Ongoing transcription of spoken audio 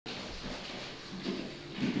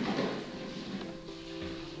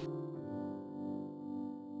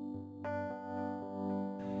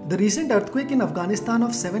The recent earthquake in Afghanistan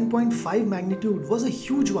of 7.5 magnitude was a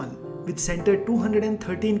huge one, which centered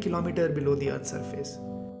 213 km below the Earth's surface.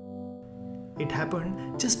 It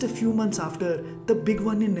happened just a few months after the big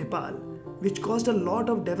one in Nepal, which caused a lot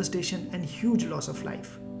of devastation and huge loss of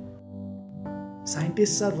life.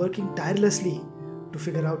 Scientists are working tirelessly to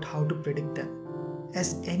figure out how to predict them,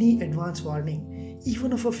 as any advance warning,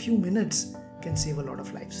 even of a few minutes, can save a lot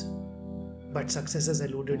of lives. But success has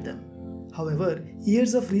eluded them. However,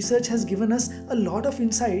 years of research has given us a lot of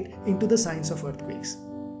insight into the science of earthquakes.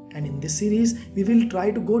 And in this series, we will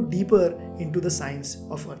try to go deeper into the science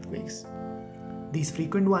of earthquakes. These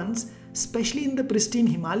frequent ones, especially in the pristine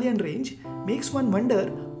Himalayan range, makes one wonder,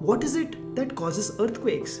 what is it that causes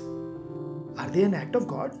earthquakes? Are they an act of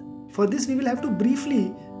God? For this, we will have to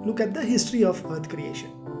briefly look at the history of earth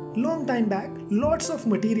creation. Long time back, lots of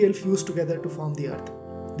material fused together to form the earth.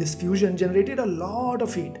 This fusion generated a lot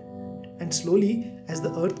of heat. And slowly, as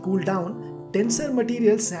the earth cooled down, denser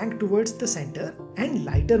material sank towards the center and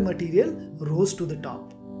lighter material rose to the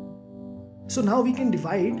top. So now we can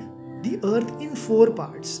divide the earth in 4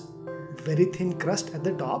 parts. Very thin crust at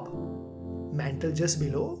the top, mantle just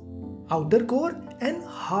below, outer core and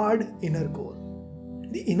hard inner core.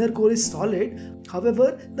 The inner core is solid,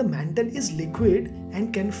 however the mantle is liquid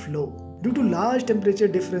and can flow. Due to large temperature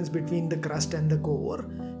difference between the crust and the core,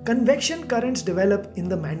 convection currents develop in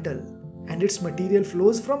the mantle and its material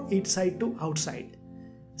flows from inside to outside,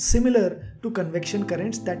 similar to convection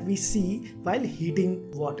currents that we see while heating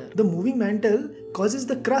water. The moving mantle causes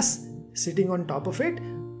the crust sitting on top of it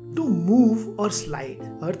to move or slide.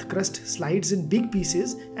 Earth crust slides in big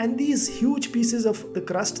pieces, and these huge pieces of the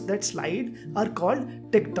crust that slide are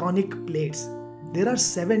called tectonic plates. There are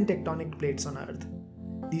 7 tectonic plates on Earth.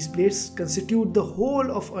 These plates constitute the whole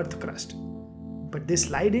of Earth crust, but they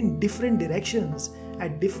slide in different directions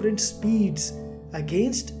at different speeds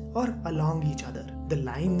against or along each other. The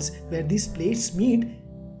lines where these plates meet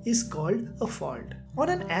is called a fault. On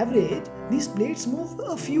an average, these plates move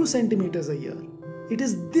a few centimeters a year. It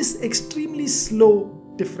is this extremely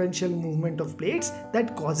slow differential movement of plates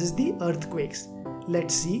that causes the earthquakes.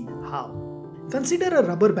 Let's see how. Consider a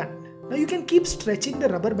rubber band. Now you can keep stretching the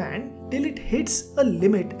rubber band till it hits a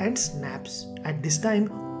limit and snaps. At this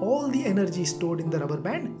time, all the energy stored in the rubber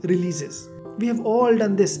band releases. We have all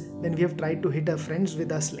done this when we have tried to hit our friends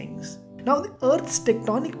with our slings. Now the Earth's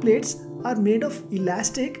tectonic plates are made of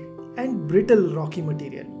elastic and brittle rocky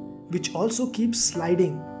material, which also keeps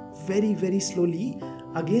sliding very slowly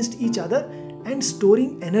against each other and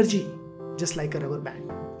storing energy just like a rubber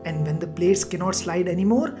band. And when the plates cannot slide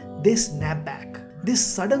anymore, they snap back. This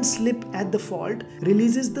sudden slip at the fault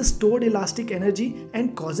releases the stored elastic energy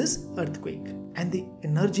and causes earthquake. And the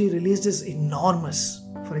energy released is enormous.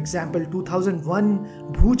 For example,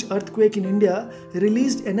 2001 Bhuj earthquake in India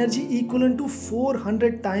released energy equivalent to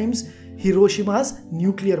 400 times Hiroshima's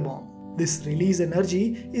nuclear bomb. This released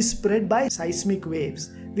energy is spread by seismic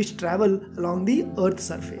waves which travel along the Earth's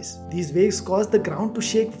surface. These waves cause the ground to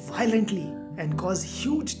shake violently and cause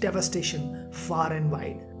huge devastation far and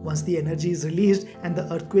wide. Once the energy is released and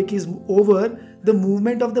the earthquake is over, the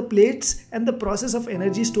movement of the plates and the process of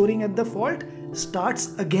energy storing at the fault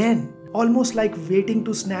starts again, almost like waiting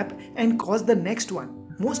to snap and cause the next one.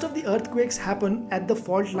 Most of the earthquakes happen at the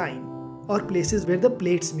fault line or places where the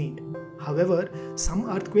plates meet. However, some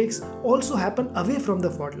earthquakes also happen away from the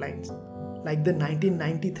fault lines, like the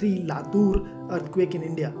 1993 Latur earthquake in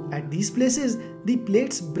India. At these places, the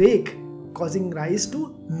plates break, causing rise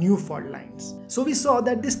to new fault lines. So we saw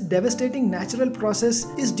that this devastating natural process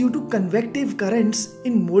is due to convective currents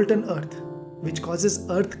in molten earth, which causes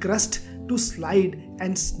earth crust to slide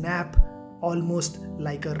and snap almost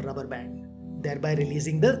like a rubber band, thereby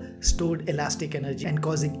releasing the stored elastic energy and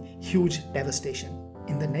causing huge devastation.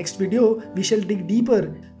 In the next video, we shall dig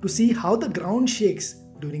deeper to see how the ground shakes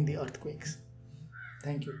during the earthquakes.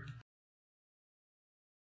 Thank you.